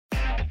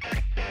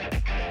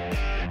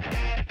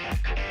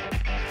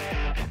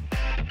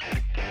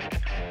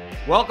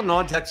Welcome to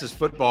On Texas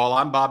Football.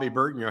 I'm Bobby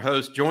Burton, your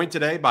host, joined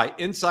today by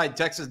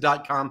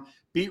InsideTexas.com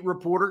beat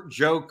reporter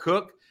Joe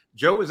Cook.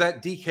 Joe was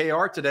at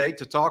DKR today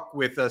to talk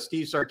with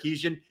Steve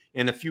Sarkisian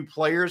and a few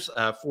players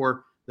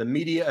for the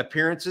media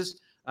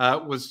appearances.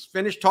 Was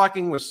finished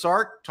talking with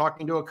Sark,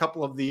 talking to a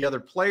couple of the other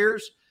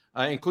players,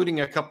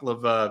 including a couple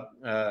of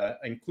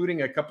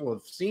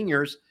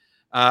seniors.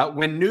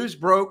 When news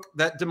broke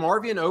that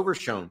DeMarvion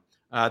Overshown,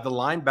 the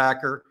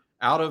linebacker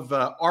out of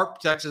Arp,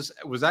 Texas,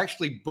 was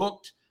actually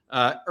booked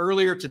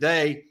earlier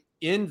today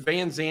in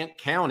Van Zant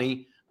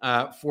County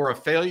for a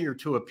failure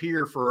to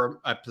appear for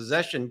a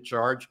possession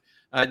charge.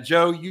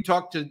 Joe, you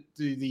talked to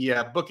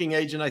the booking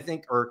agent, I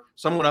think, or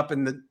someone up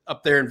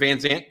there in Van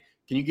Zant.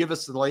 Can you give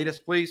us the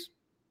latest, please?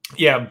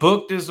 Yeah,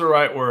 booked is the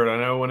right word. I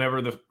know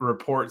whenever the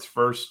reports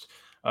first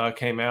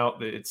came out,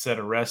 that it said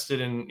arrested.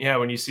 And yeah,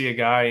 when you see a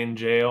guy in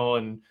jail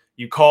and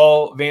you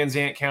call Van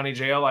Zant County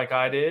Jail like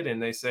I did,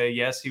 and they say,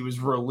 yes, he was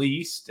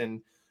released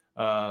and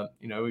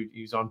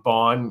he's on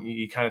bond,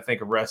 you kind of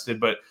think arrested.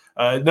 But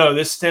no,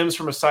 this stems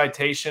from a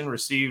citation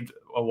received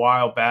a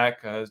while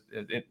back. UT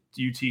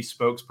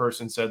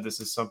spokesperson said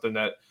this is something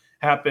that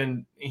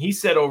happened. He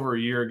said over a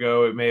year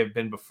ago. It may have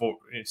been before.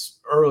 It's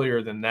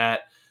earlier than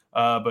that.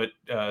 But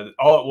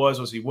all it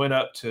was he went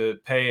up to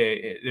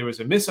pay. There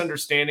was a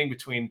misunderstanding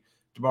between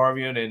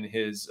DeMarvion and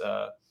his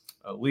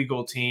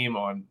legal team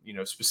on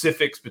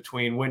specifics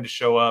between when to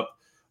show up,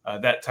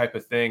 that type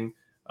of thing.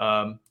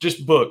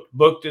 Just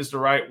booked is the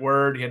right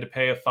word. He had to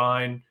pay a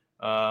fine.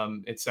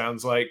 It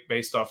sounds like,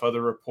 based off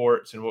other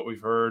reports and what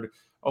we've heard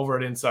over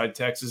at Inside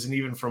Texas, and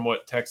even from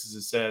what Texas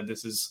has said,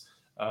 this is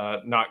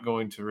not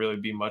going to really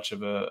be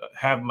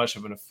have much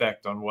of an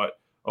effect on what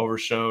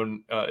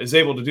Overshown is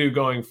able to do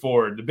going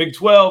forward. The Big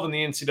 12 and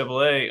the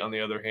NCAA, on the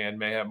other hand,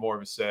 may have more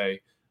of a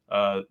say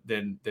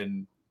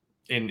than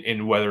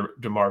in whether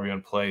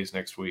DeMarvion plays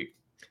next week.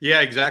 Yeah,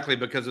 exactly,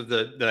 because of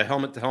the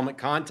helmet-to-helmet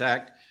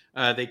contact.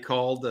 They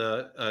called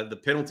the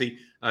penalty.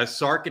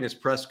 Sark in his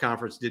press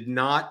conference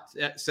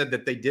said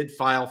that they did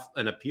file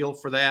an appeal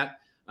for that,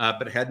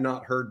 but had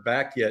not heard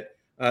back yet.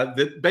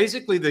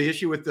 Basically, the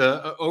issue with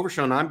the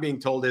Overshown, I'm being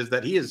told, is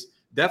that he is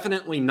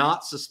definitely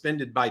not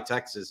suspended by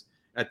Texas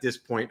at this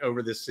point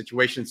over this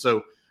situation.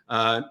 So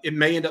it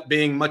may end up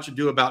being much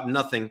ado about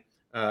nothing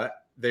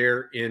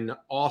there in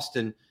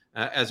Austin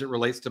as it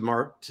relates to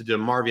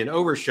DeMarvion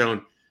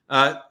Overshown.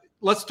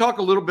 Let's talk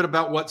a little bit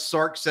about what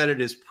Sark said at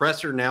his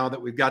presser now that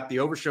we've got the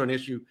Overshown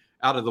issue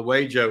out of the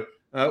way, Joe.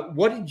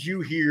 What did you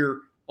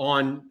hear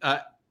on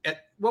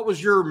what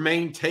was your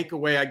main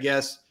takeaway, I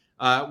guess,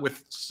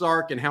 with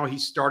Sark and how he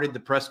started the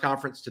press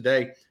conference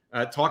today,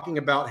 talking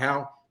about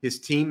how his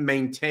team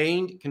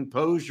maintained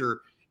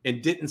composure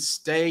and didn't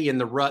stay in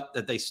the rut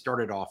that they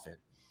started off in?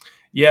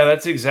 Yeah,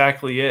 that's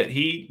exactly it.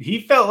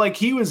 He felt like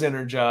he was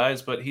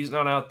energized, but he's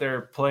not out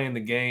there playing the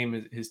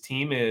game. His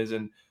team is,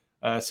 and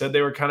said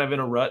they were kind of in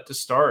a rut to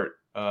start.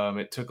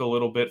 It took a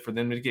little bit for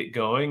them to get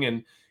going.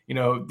 And,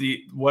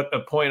 what a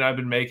point I've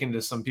been making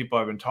to some people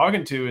I've been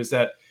talking to is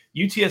that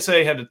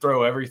UTSA had to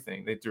throw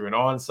everything. They threw an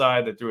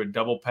onside, they threw a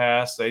double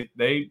pass.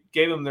 They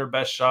gave them their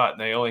best shot, and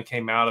they only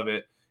came out of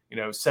it,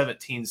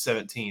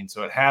 17-17.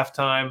 So at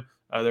halftime,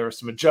 there were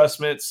some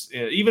adjustments.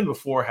 Even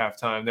before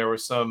halftime, there were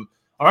some,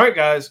 all right,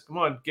 guys, come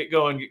on, get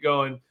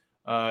going.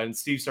 And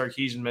Steve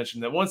Sarkisian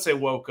mentioned that once they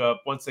woke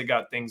up, once they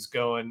got things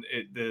going,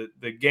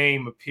 the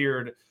game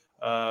appeared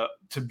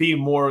to be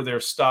more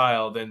their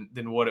style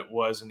than what it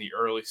was in the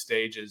early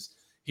stages.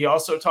 He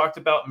also talked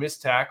about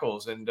missed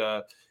tackles, and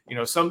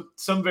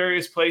some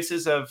various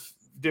places have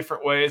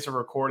different ways of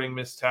recording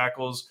missed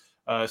tackles.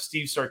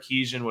 Steve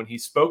Sarkisian, when he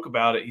spoke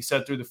about it, he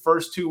said through the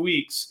first 2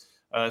 weeks,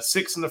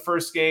 6 in the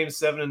first game,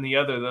 7 in the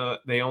other,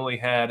 they only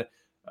had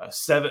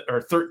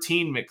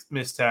 13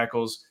 missed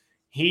tackles.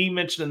 He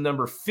mentioned the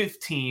number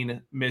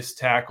 15 missed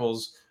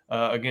tackles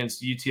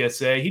against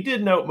UTSA. He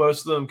did note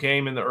most of them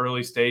came in the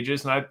early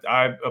stages. And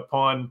I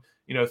upon,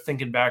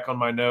 thinking back on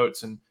my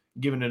notes and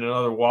giving it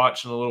another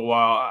watch in a little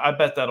while, I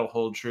bet that'll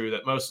hold true,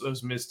 that most of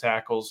those missed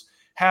tackles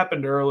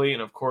happened early.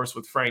 And of course,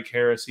 with Frank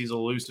Harris, he's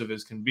elusive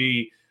as can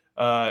be.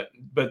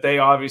 But they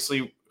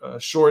obviously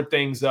shored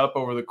things up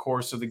over the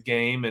course of the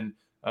game and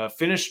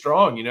finished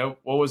strong.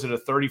 What was it, a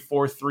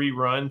 34-3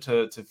 run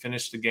to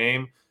finish the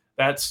game?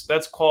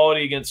 That's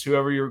quality against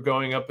whoever you're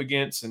going up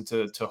against, and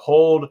to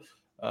hold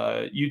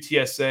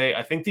UTSA.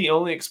 I think the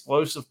only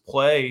explosive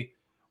play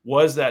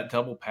was that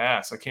double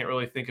pass. I can't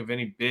really think of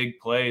any big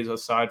plays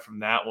aside from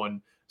that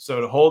one. So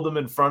to hold them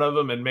in front of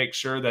them and make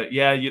sure that,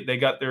 they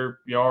got their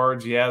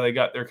yards, they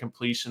got their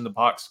completion. The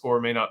box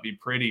score may not be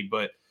pretty,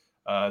 but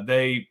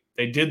they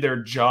did their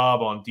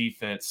job on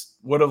defense.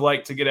 Would have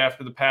liked to get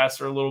after the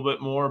passer a little bit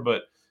more,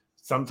 but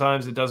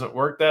sometimes it doesn't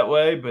work that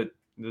way. But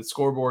the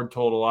scoreboard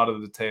told a lot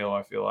of the tale,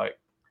 I feel like.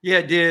 Yeah,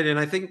 it did. And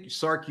I think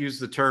Sark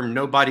used the term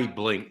nobody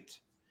blinked.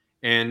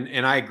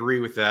 And I agree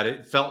with that.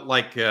 It felt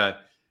like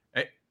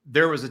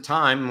there was a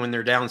time when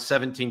they're down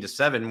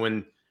 17-7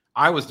 when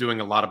I was doing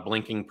a lot of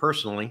blinking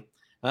personally.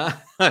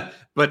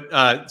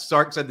 But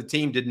Sark said the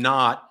team did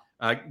not,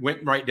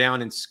 went right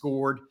down and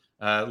scored.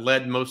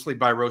 led mostly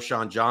by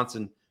Roshan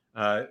Johnson,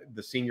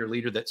 the senior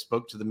leader that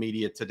spoke to the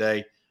media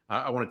today.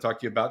 I want to talk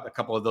to you about a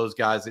couple of those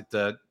guys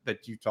that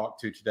you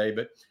talked to today.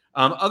 But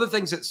other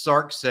things that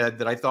Sark said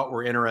that I thought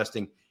were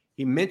interesting.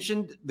 He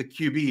mentioned the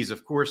QBs.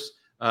 Of course,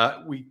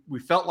 we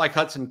felt like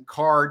Hudson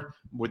Card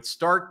would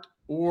start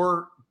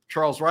or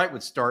Charles Wright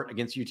would start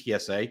against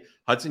UTSA.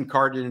 Hudson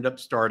Card ended up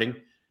starting.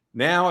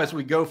 Now, as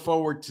we go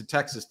forward to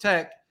Texas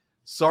Tech,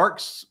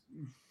 Sark's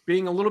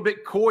being a little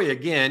bit coy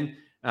again.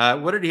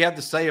 What did he have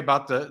to say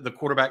about the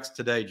quarterbacks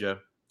today, Joe?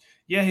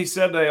 Yeah, he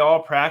said they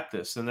all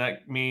practice, and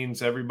that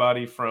means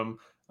everybody from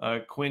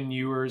Quinn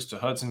Ewers to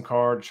Hudson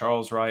Card,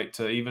 Charles Wright,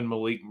 to even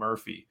Malik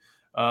Murphy.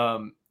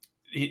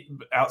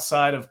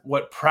 Outside of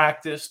what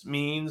practiced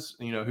means,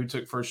 who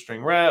took first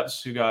string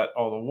reps, who got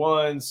all the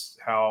ones,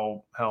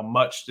 how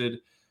much did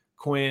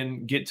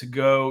Quinn get to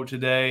go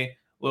today?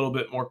 A little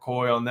bit more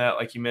coy on that,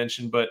 like you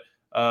mentioned, but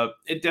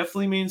it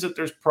definitely means that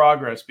there's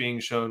progress being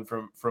shown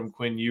from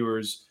Quinn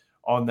Ewers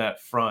on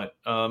that front.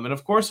 And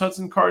of course,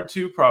 Hudson Card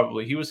too,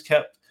 probably. He was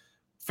kept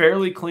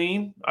fairly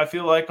clean, I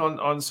feel like,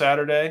 on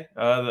Saturday.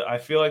 I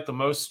feel like the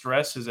most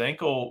stress his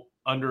ankle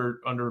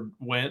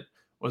underwent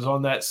was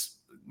on that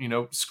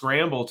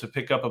scramble to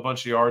pick up a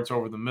bunch of yards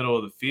over the middle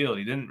of the field.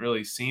 He didn't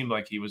really seem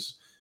like he was.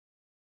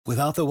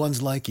 Without the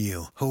ones like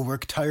you, who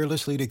work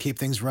tirelessly to keep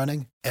things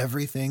running,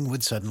 everything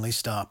would suddenly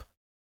stop.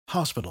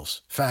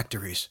 Hospitals,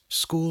 factories,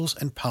 schools,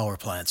 and power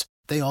plants,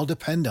 they all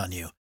depend on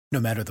you. No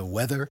matter the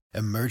weather,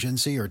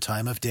 emergency, or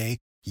time of day,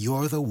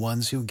 you're the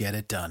ones who get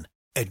it done.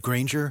 At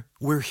Grainger,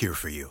 we're here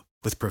for you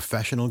with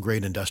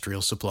professional-grade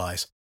industrial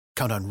supplies.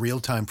 Count on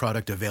real-time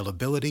product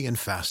availability and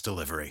fast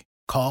delivery.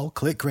 Call,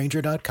 click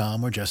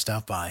Grainger.com, or just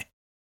stop by.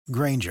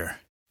 Grainger,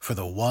 for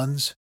the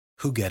ones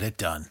who get it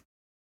done.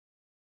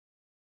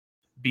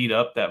 Beat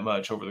up that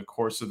much over the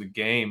course of the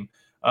game.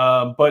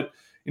 But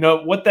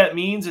what that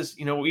means is,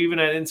 even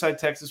at Inside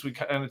Texas, we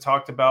kind of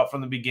talked about from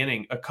the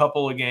beginning,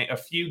 a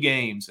few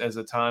games as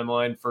a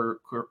timeline for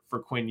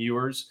Quinn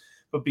Ewers.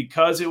 But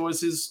because it was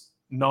his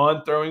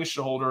non-throwing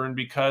shoulder, and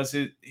because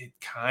it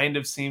kind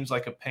of seems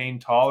like a pain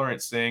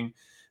tolerance thing,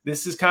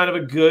 this is kind of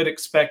a good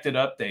expected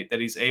update that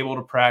he's able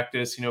to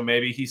practice.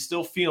 Maybe he's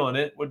still feeling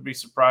it. Would be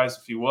surprised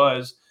if he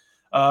was.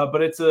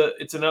 But it's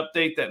an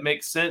update that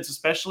makes sense,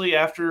 especially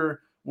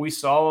after we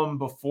saw him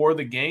before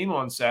the game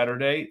on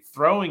Saturday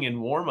throwing in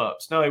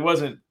warmups. Now, he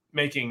wasn't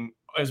making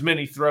as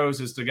many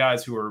throws as the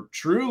guys who are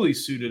truly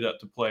suited up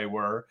to play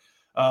were,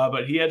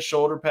 but he had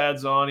shoulder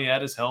pads on. He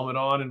had his helmet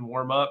on in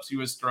warmups. He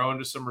was throwing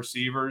to some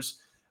receivers,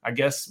 I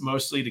guess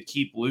mostly to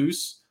keep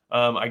loose.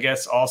 I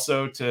guess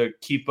also to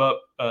keep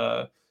up,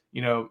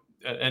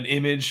 an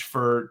image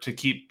to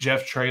keep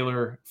Jeff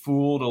Traylor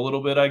fooled a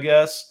little bit, I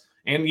guess,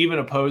 and even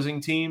opposing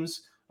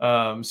teams.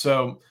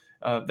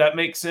 That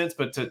makes sense,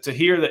 but to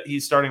hear that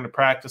he's starting to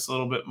practice a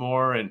little bit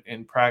more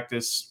and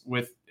practice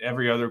with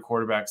every other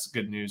quarterback's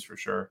good news for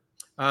sure.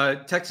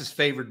 Texas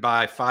favored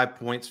by 5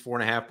 points,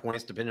 4.5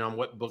 points, depending on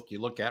what book you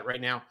look at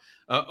right now,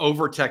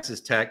 over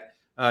Texas Tech.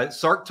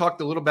 Sark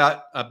talked a little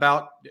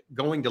about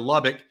going to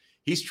Lubbock.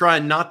 He's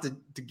trying not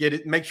to get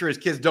it, make sure his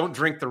kids don't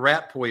drink the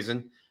rat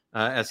poison,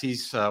 as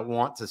he's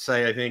want to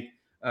say, I think.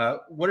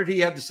 What did he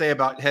have to say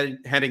about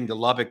heading to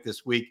Lubbock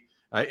this week?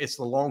 It's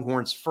the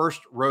Longhorns'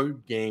 first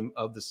road game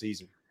of the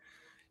season.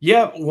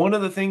 Yeah, one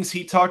of the things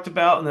he talked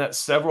about and that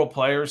several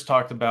players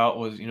talked about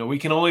was, we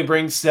can only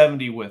bring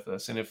 70 with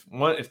us. And if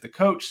the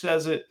coach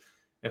says it,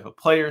 if a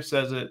player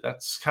says it,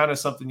 that's kind of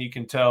something you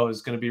can tell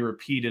is going to be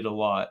repeated a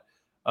lot.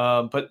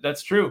 But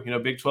that's true.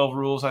 Big 12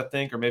 rules, I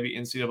think, or maybe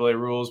NCAA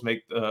rules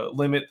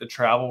limit the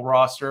travel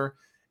roster.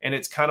 And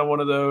it's kind of one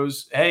of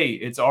those, hey,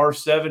 it's our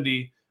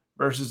 70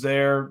 versus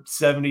their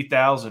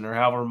 70,000 or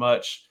however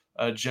much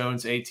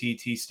Jones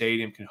AT&T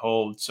Stadium can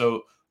hold.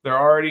 So they're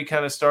already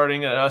kind of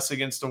starting an us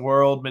against the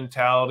world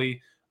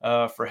mentality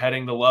for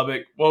heading to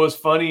Lubbock. What was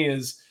funny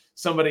is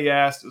somebody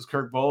asked, it was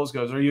Kirk Bowles,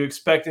 goes, are you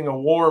expecting a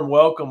warm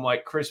welcome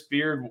like Chris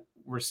Beard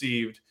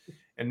received?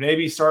 And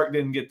maybe Sark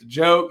didn't get the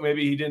joke.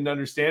 Maybe he didn't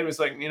understand. It's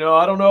like,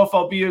 I don't know if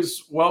I'll be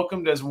as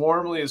welcomed as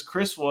warmly as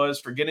Chris was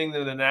for getting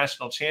to the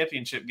national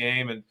championship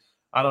game. And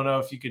I don't know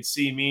if you could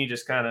see me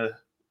just kind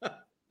of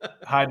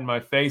hiding my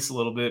face a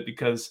little bit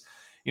because,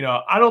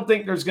 I don't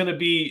think there's going to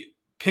be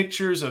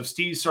pictures of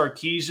Steve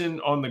Sarkisian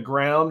on the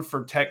ground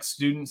for Tech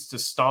students to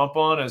stomp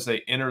on as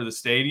they enter the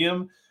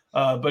stadium.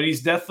 But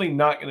he's definitely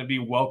not going to be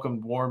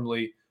welcomed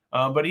warmly.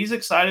 But he's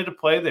excited to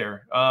play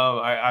there.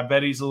 I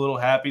bet he's a little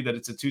happy that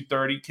it's a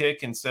 2:30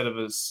 kick instead of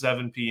a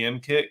 7 p.m.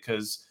 kick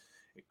because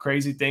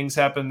crazy things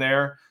happen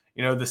there.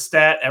 The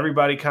stat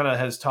everybody kind of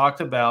has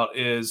talked about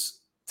is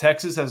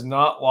Texas has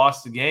not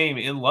lost a game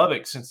in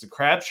Lubbock since the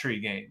Crabtree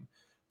game.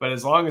 But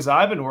as long as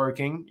I've been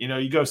working,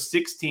 you go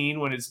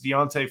 16 when it's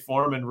Deontay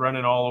Foreman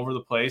running all over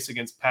the place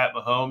against Pat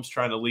Mahomes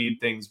trying to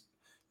lead things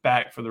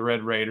back for the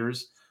Red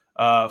Raiders.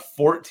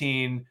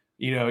 14,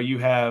 you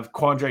have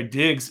Quandre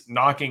Diggs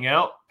knocking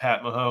out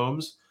Pat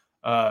Mahomes.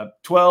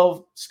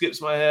 12, skips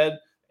my head.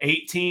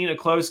 18, a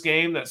close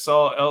game that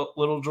saw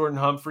little Jordan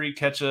Humphrey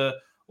catch a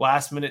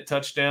last-minute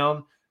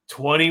touchdown.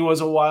 20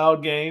 was a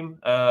wild game,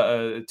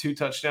 a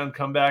 2-touchdown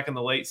comeback in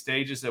the late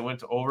stages that went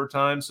to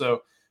overtime.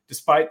 So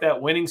despite that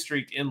winning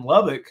streak in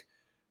Lubbock,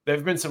 there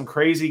have been some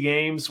crazy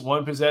games,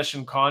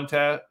 one-possession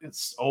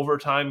contests,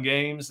 overtime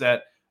games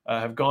that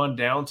have gone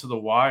down to the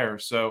wire.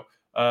 So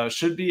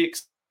should be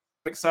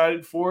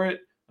excited for it.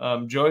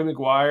 Joey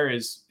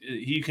McGuire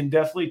you can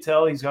definitely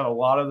tell he's got a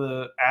lot of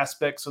the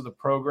aspects of the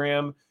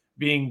program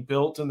being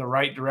built in the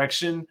right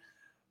direction,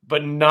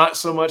 but not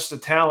so much the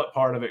talent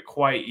part of it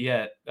quite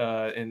yet.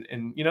 And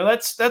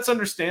that's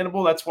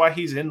understandable. That's why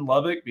he's in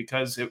Lubbock,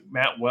 because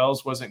Matt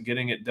Wells wasn't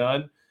getting it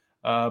done.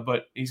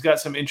 But he's got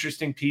some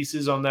interesting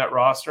pieces on that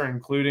roster,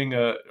 including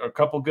a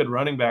couple good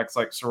running backs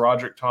like Sir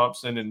Roderick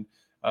Thompson and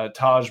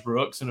Taj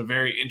Brooks, and a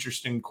very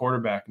interesting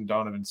quarterback in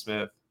Donovan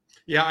Smith.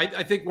 Yeah,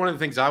 I think one of the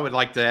things I would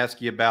like to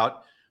ask you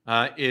about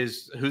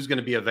is who's going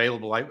to be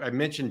available. I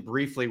mentioned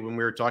briefly when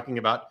we were talking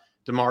about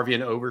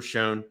DeMarvion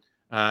Overshown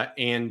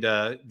and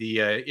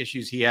the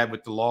issues he had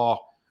with the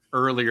law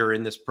earlier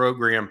in this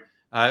program.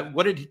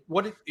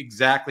 What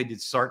exactly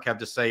did Sark have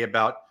to say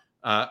about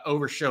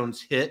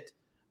Overshown's hit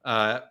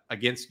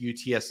against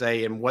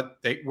UTSA and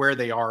where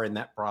they are in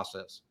that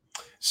process?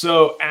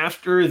 So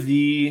after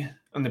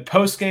on the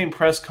post-game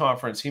press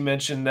conference, he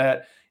mentioned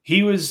that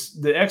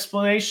the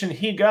explanation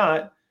he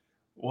got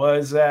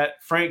was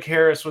that Frank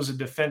Harris was a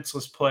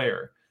defenseless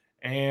player,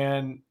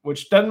 and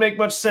which doesn't make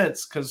much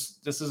sense because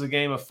this is a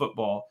game of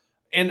football.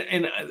 And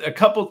a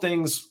couple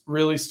things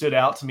really stood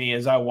out to me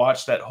as I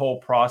watched that whole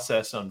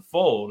process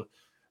unfold.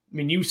 I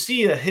mean, you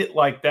see a hit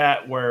like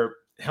that where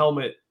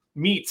helmet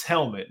meets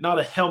helmet, not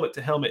a helmet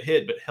to helmet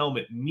hit, but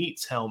helmet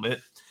meets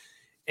helmet.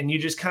 And you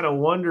just kind of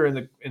wonder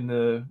in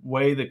the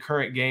way the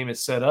current game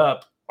is set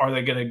up, are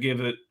they going to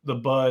give it the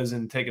buzz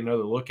and take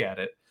another look at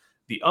it?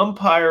 The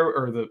umpire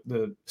or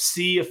the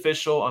C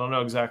official, I don't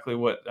know exactly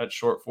what that's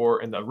short for,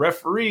 and the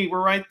referee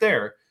were right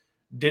there.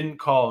 Didn't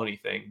call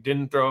anything,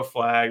 didn't throw a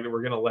flag, that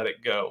we're going to let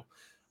it go.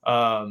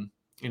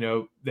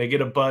 They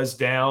get a buzz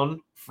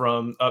down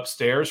from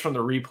upstairs from the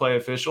replay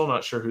official,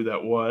 not sure who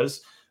that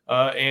was,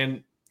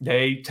 and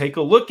they take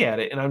a look at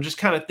it. And I'm just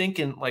kind of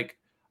thinking, like,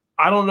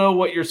 I don't know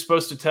what you're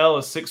supposed to tell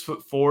a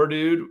 6'4"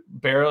 dude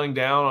barreling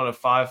down on a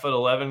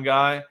 5'11"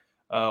 guy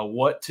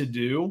what to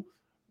do.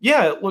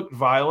 Yeah, it looked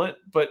violent,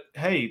 but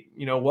hey,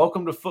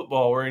 welcome to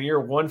football. We're in year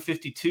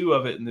 152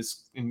 of it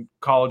in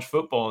college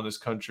football in this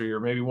country, or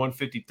maybe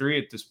 153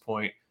 at this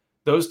point.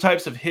 Those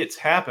types of hits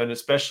happen,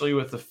 especially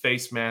with the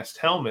face mask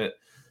helmet.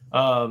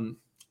 But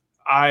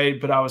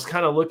I was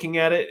kind of looking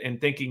at it and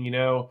thinking,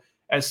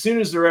 as soon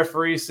as the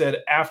referee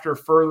said after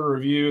further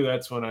review,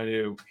 that's when I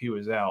knew he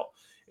was out.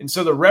 And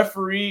so the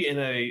referee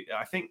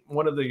I think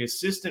one of the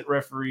assistant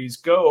referees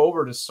go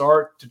over to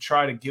Sark to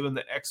try to give him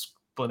the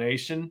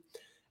explanation.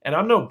 And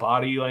I'm no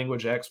body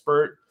language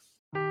expert.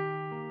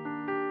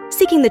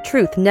 Seeking the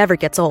truth never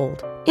gets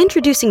old.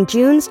 Introducing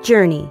June's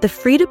Journey, the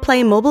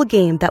free-to-play mobile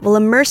game that will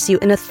immerse you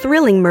in a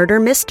thrilling murder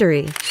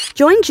mystery.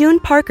 Join June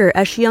Parker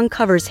as she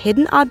uncovers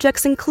hidden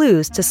objects and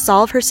clues to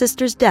solve her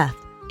sister's death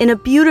in a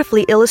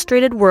beautifully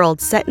illustrated world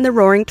set in the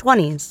Roaring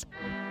 '20s.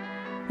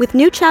 With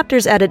new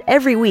chapters added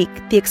every week,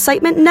 the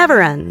excitement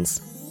never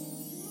ends.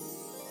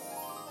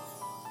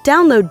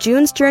 Download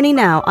June's Journey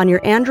now on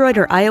your Android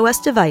or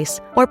iOS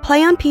device, or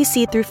play on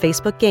PC through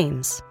Facebook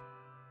Games.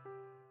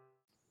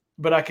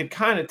 But I could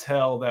kind of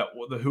tell that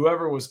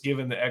whoever was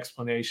given the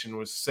explanation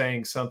was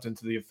saying something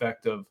to the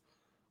effect of,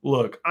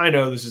 look, I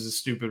know this is a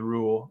stupid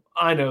rule.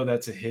 I know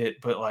that's a hit,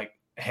 but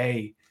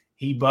hey,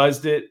 he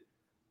buzzed it.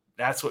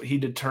 That's what he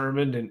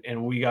determined,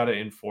 and we got to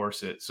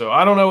enforce it. So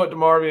I don't know what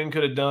DeMarvion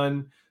could have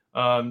done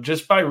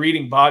just by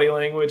reading body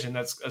language, and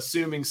that's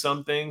assuming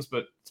some things,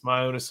 but it's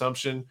my own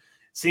assumption.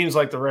 Seems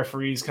like the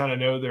referees kind of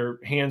know their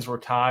hands were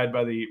tied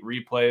by the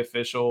replay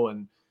official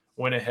and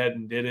went ahead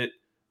and did it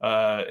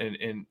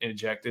and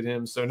ejected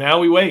him. So now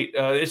we wait.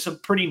 It's a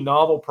pretty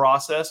novel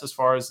process as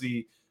far as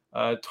the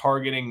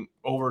targeting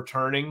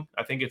overturning.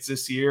 I think it's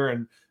this year,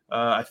 and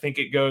I think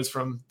it goes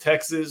from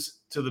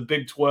Texas to the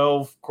Big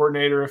 12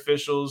 coordinator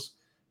officials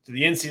to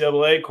the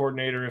NCAA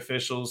coordinator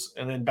officials,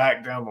 and then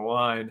back down the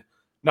line.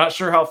 Not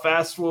sure how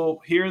fast we'll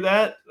hear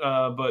that,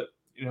 but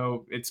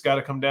it's got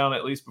to come down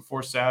at least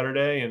before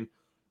Saturday, and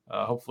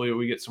hopefully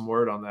we get some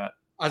word on that.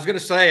 I was going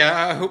to say,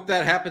 I hope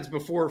that happens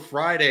before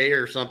Friday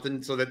or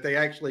something so that they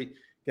actually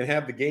can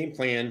have the game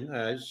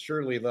plan.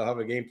 Surely they'll have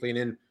a game plan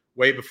in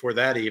way before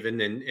that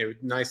even, and it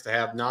would be nice to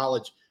have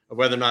knowledge of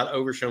whether or not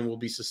Overshown will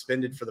be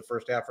suspended for the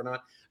first half or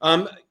not.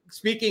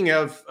 Speaking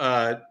of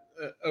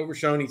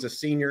Overshown, he's a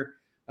senior.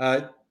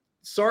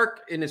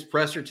 Sark in his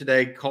presser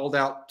today called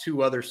out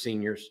two other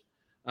seniors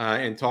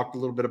and talked a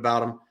little bit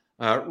about them,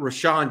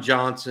 Rashawn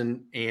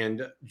Johnson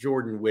and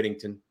Jordan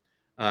Whittington.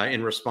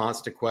 In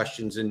response to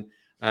questions, and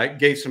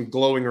gave some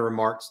glowing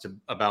remarks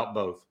about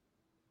both.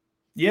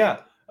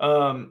 Yeah.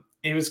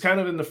 It was kind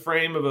of in the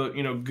frame of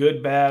a,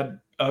 good, bad,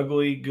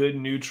 ugly, good,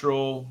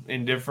 neutral,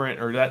 indifferent,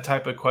 or that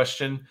type of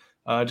question,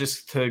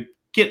 just to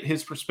get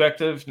his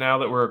perspective now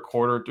that we're a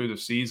quarter through the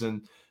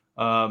season.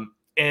 And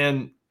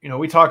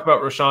we talk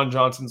about Rashawn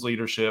Johnson's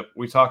leadership.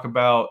 We talk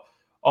about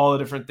all the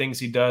different things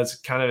he does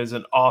kind of as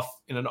an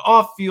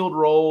off-field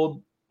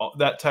role,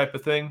 that type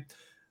of thing.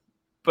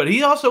 But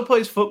he also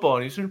plays football,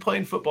 and he's been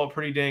playing football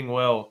pretty dang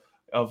well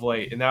of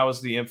late. And that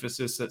was the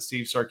emphasis that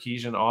Steve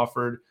Sarkisian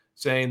offered,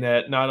 saying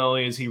that not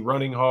only is he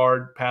running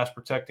hard, pass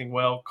protecting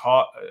well,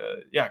 caught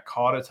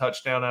a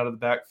touchdown out of the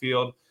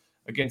backfield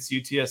against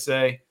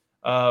UTSA.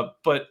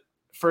 But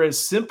for as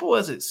simple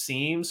as it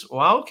seems,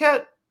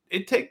 Wildcat,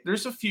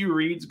 there's a few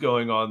reads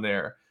going on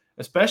there,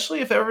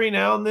 especially if every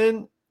now and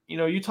then,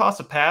 you toss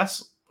a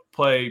pass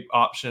play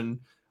option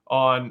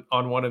on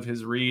one of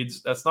his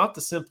reads. That's not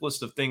the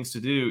simplest of things to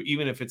do,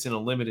 even if it's in a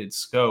limited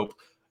scope.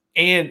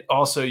 And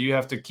also you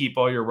have to keep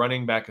all your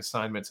running back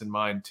assignments in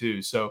mind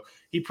too. So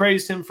he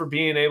praised him for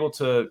being able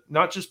to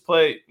not just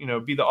play,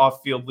 be the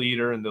off-field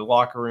leader and the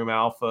locker room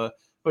alpha,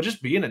 but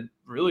just being a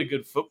really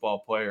good football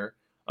player.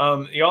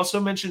 He also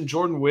mentioned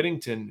Jordan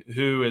Whittington,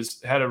 who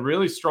has had a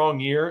really strong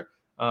year.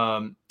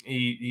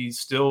 He's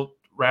still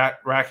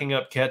racking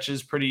up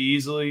catches pretty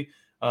easily.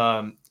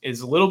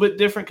 Is a little bit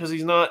different because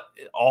he's not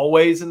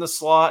always in the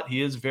slot.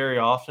 He is very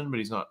often, but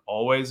he's not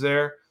always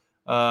there.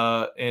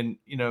 And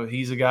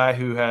he's a guy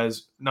who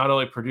has not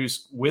only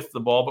produced with the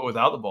ball, but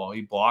without the ball.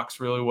 He blocks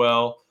really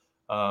well.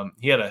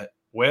 He had a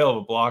whale of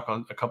a block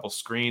on a couple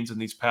screens in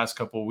these past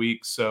couple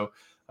weeks. So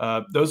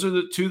those are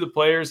the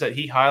players that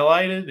he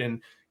highlighted.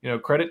 And,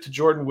 credit to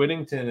Jordan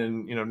Whittington,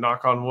 and,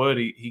 knock on wood,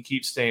 he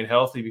keeps staying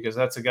healthy, because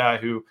that's a guy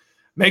who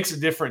makes a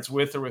difference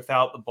with or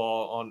without the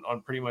ball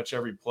on pretty much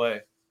every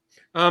play.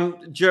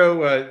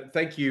 Joe,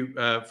 thank you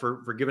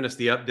for giving us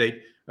the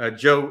update.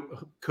 Joe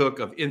Cook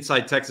of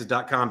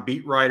InsideTexas.com,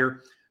 beat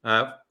writer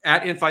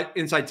at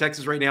Inside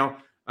Texas right now.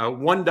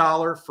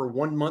 $1 for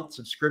 1 month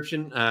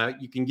subscription.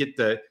 You can get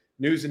the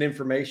news and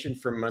information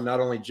from not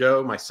only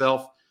Joe,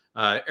 myself,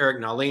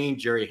 Eric Naleen,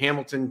 Jerry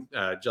Hamilton,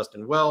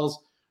 Justin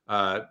Wells,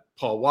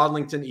 Paul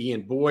Wadlington,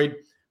 Ian Boyd.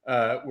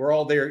 We're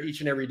all there each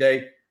and every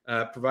day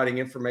providing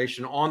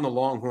information on the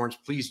Longhorns.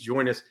 Please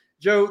join us.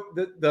 Joe,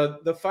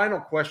 the final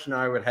question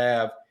I would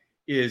have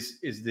is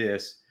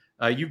this.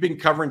 You've been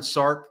covering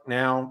Sark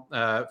now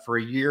for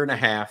a year and a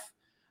half.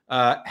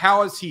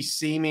 How is he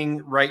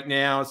seeming right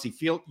now?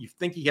 You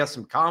think he has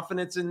some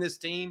confidence in this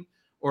team?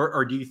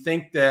 Or do you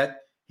think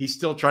that he's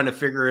still trying to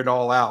figure it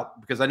all out?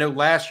 Because I know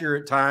last year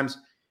at times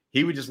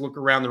he would just look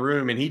around the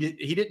room and he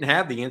didn't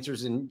have the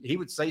answers, and he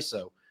would say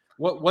so.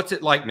 What's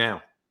it like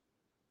now?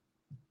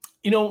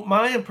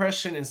 My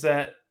impression is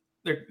that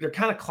they're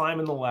kind of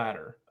climbing the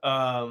ladder.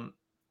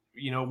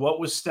 What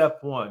was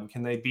step one?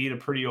 Can they beat a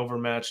pretty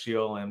overmatched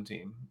ULM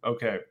team?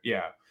 Okay,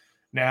 yeah.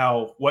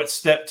 Now, what's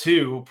step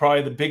two?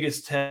 Probably the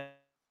biggest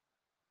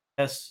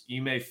test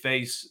you may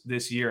face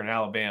this year in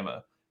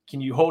Alabama.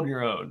 Can you hold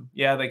your own?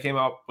 Yeah, they came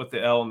out with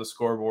the L on the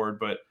scoreboard,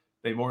 but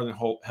they more than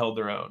held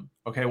their own.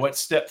 Okay, what's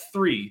step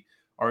three?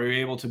 Are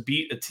you able to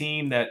beat a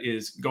team that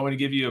is going to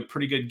give you a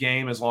pretty good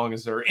game as long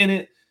as they're in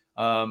it?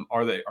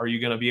 Are you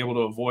going to be able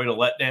to avoid a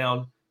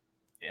letdown?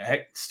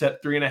 Heck,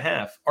 step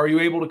 3.5. Are you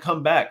able to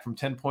come back from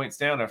 10 points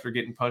down after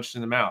getting punched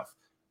in the mouth?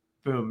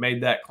 Boom,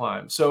 made that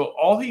climb. So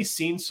all he's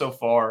seen so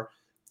far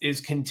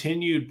is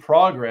continued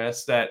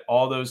progress, that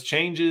all those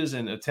changes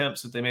and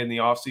attempts that they made in the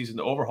offseason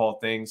to overhaul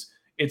things,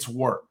 it's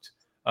worked.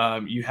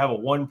 You have a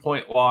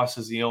 1-point loss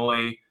as the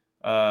only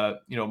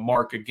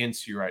mark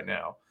against you right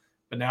now.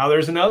 But now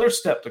there's another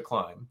step to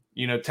climb.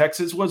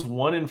 Texas was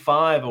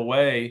 1-5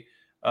 away,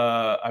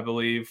 I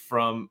believe,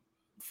 from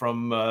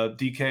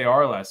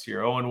DKR last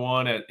year,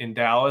 0-1 in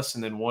Dallas,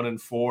 and then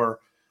 1-4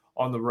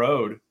 on the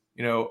road.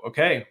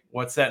 Okay,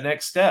 what's that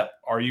next step?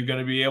 Are you going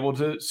to be able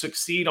to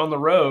succeed on the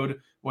road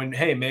when,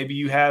 hey, maybe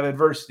you have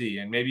adversity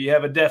and maybe you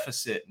have a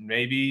deficit and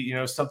maybe,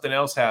 something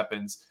else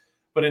happens,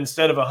 but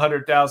instead of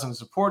 100,000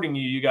 supporting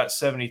you, you got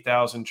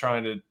 70,000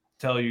 trying to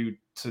tell you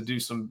to do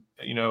some,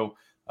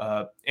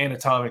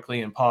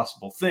 anatomically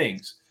impossible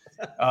things.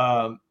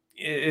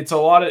 It's a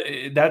lot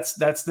of that's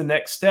the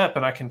next step.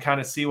 And I can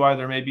kind of see why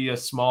there may be a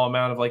small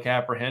amount of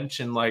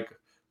apprehension,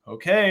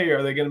 okay,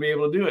 are they going to be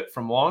able to do it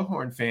from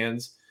Longhorn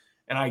fans?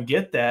 And I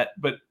get that,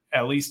 but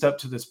at least up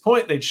to this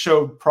point, they'd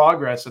showed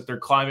progress, that they're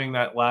climbing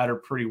that ladder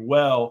pretty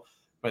well.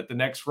 But the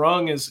next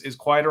rung is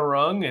quite a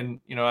rung. And,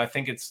 I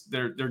think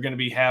they're going to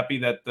be happy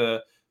that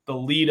the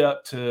lead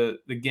up to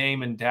the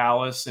game in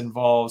Dallas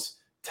involves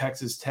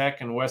Texas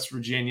Tech and West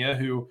Virginia,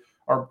 who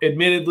are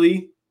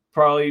admittedly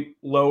probably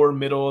lower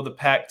middle of the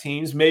pack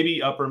teams,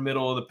 maybe upper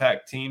middle of the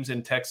pack teams,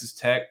 in Texas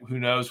Tech. Who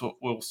knows what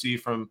we'll see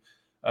from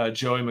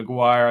Joey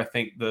McGuire. I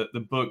think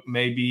the book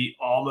may be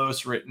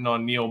almost written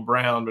on Neil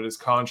Brown, but his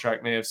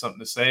contract may have something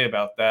to say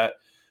about that.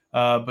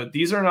 But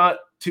these are not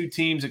two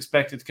teams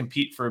expected to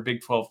compete for a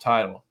Big 12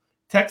 title.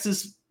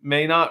 Texas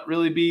may not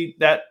really be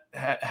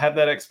have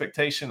that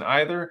expectation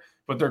either,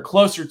 but they're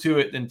closer to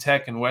it than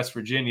Tech and West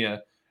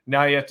Virginia.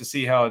 Now you have to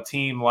see how a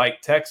team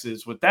like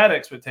Texas, with that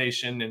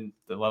expectation and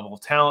the level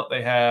of talent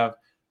they have,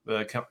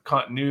 the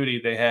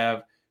continuity they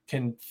have,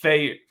 can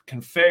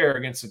fare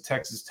against a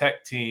Texas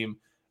Tech team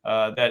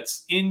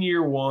that's in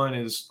year one,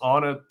 is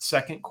on a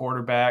second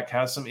quarterback,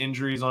 has some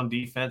injuries on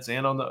defense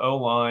and on the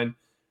O-line.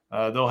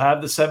 They'll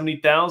have the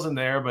 70,000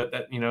 there, but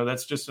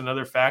that's just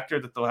another factor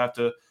that they'll have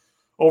to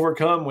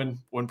overcome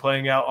when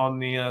playing out on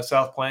the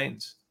South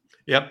Plains.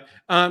 Yep.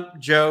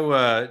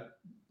 Joe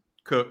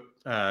Cook,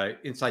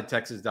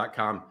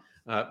 InsideTexas.com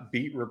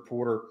beat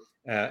reporter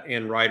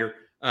and writer.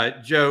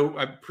 Joe,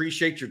 I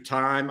appreciate your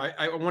time.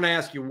 I want to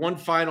ask you one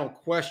final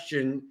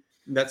question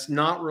that's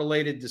not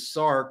related to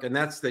Sark, and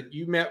that's that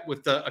you met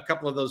with a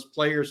couple of those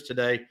players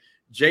today.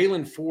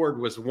 Jalen Ford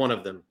was one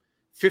of them.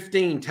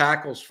 15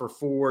 tackles for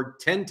Ford,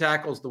 10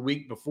 tackles the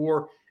week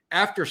before.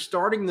 After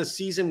starting the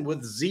season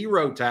with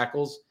 0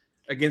 tackles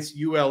against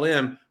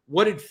ULM,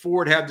 what did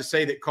Ford have to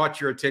say that caught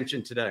your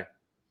attention today?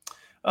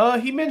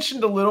 He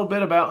mentioned a little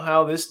bit about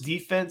how this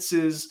defense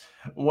is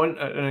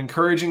an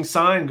encouraging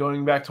sign,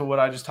 going back to what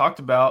I just talked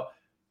about.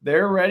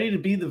 They're ready to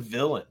be the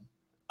villain.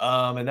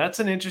 And that's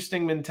an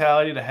interesting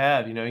mentality to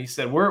have. He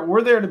said,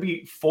 we're there to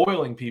be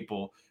foiling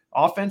people.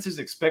 Offenses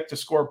expect to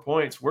score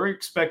points. We're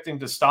expecting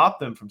to stop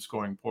them from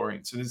scoring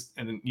points.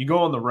 And you go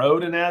on the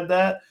road and add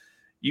that.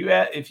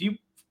 If you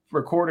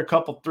record a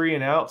couple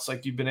 3-and-outs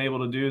like you've been able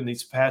to do in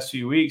these past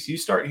few weeks, you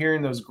start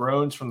hearing those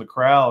groans from the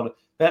crowd.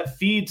 That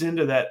feeds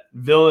into that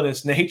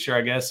villainous nature,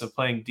 I guess, of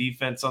playing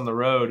defense on the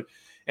road.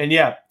 And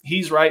yeah,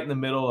 he's right in the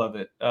middle of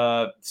it.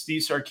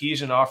 Steve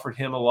Sarkisian offered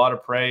him a lot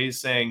of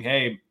praise, saying,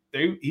 hey,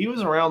 he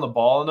was around the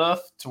ball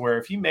enough to where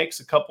if he makes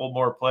a couple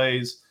more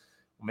plays,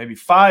 maybe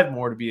 5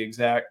 more to be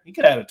exact, he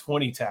could have a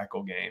 20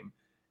 tackle game.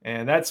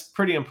 And that's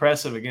pretty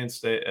impressive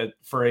against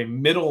for a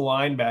middle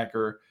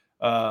linebacker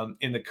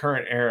in the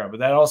current era. But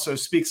that also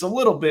speaks a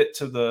little bit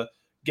to the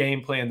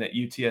game plan that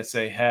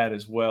UTSA had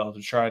as well, to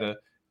try to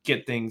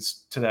get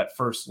things to that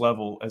first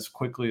level as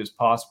quickly as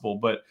possible.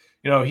 But,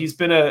 he's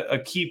been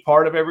a key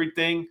part of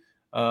everything,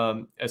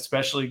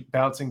 especially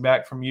bouncing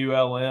back from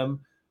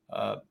ULM.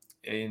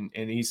 And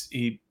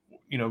he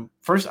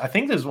first, I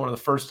think this is one of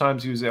the first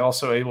times he was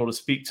also able to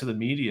speak to the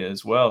media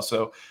as well.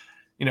 So,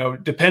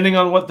 depending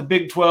on what the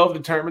Big 12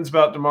 determines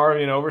about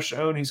DeMarvion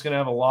Overshown, he's going to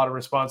have a lot of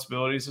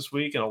responsibilities this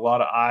week and a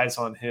lot of eyes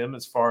on him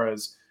as far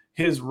as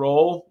his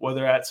role,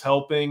 whether that's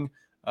helping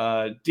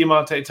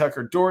Demonte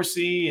Tucker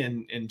Dorsey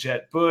and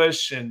Jet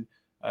Bush and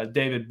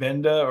David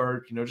Benda,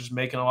 or, just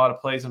making a lot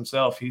of plays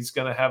himself. He's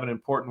going to have an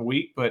important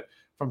week, but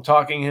from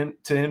talking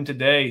to him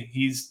today,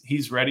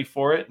 he's ready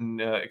for it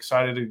and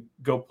excited to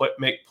go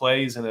make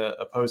plays in an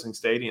opposing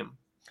stadium.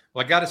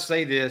 Well, I got to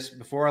say this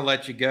before I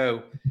let you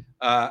go.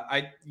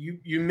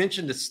 You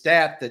mentioned a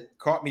stat that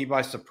caught me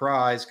by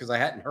surprise because I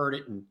hadn't heard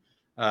it in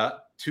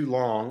too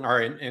long,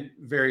 or in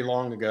very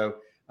long ago.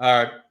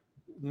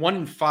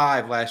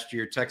 1-5 last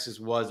year, Texas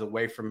was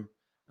away from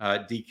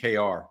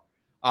DKR.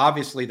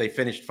 Obviously, they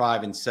finished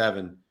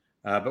 5-7,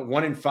 but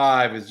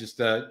 1-5 is just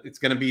it's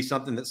going to be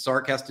something that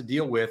Sark has to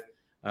deal with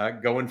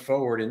going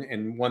forward,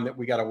 and one that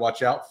we got to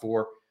watch out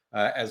for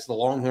as the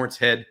Longhorns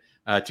head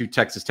to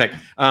Texas Tech.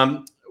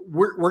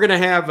 We're going to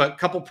have a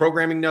couple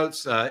programming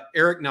notes.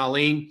 Eric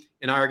Naleen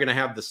and I are going to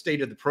have the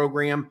state of the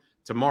program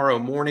tomorrow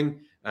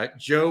morning.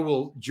 Joe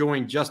will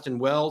join Justin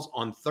Wells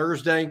on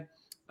Thursday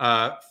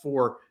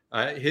for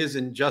his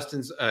and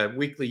Justin's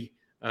weekly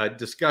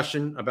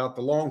discussion about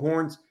the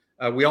Longhorns.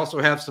 We also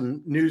have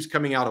some news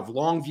coming out of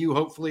Longview,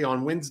 hopefully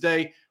on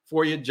Wednesday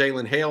for you.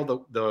 Jalen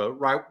Hale, the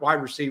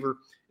wide receiver,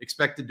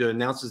 expected to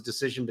announce his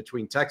decision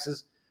between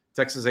Texas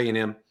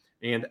A&M,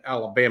 and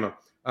Alabama.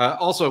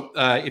 Also,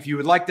 if you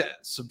would like to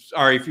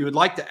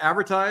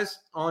advertise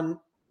on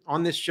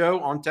this show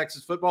on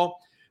Texas football,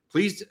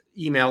 please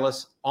email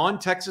us on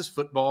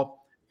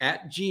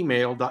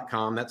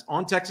texasfootball@gmail.com. That's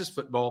on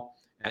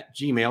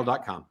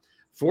texasfootball@gmail.com.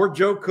 For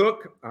Joe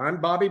Cook, I'm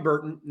Bobby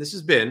Burton. This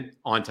has been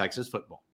On Texas Football.